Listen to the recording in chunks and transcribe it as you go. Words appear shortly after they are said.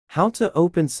How to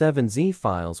open 7Z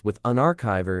files with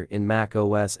Unarchiver in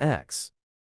macOS X.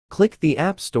 Click the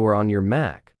App Store on your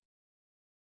Mac.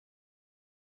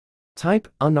 Type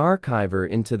Unarchiver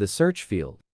into the search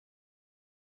field.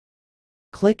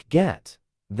 Click Get,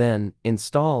 then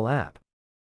Install App.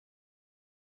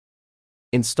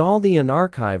 Install the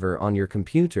Unarchiver on your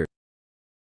computer.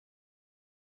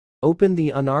 Open the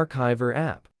Unarchiver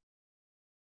app.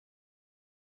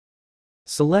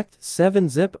 Select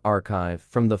 7-zip archive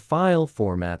from the File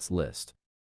Formats list.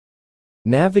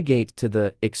 Navigate to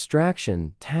the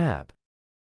Extraction tab.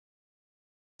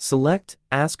 Select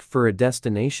Ask for a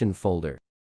Destination folder.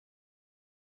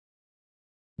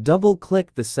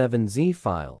 Double-click the 7Z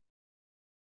file.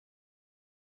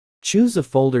 Choose a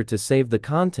folder to save the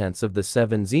contents of the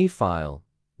 7Z file,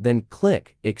 then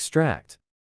click Extract.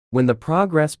 When the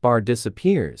progress bar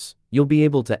disappears, you'll be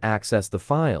able to access the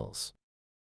files.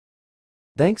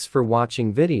 Thanks for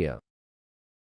watching video.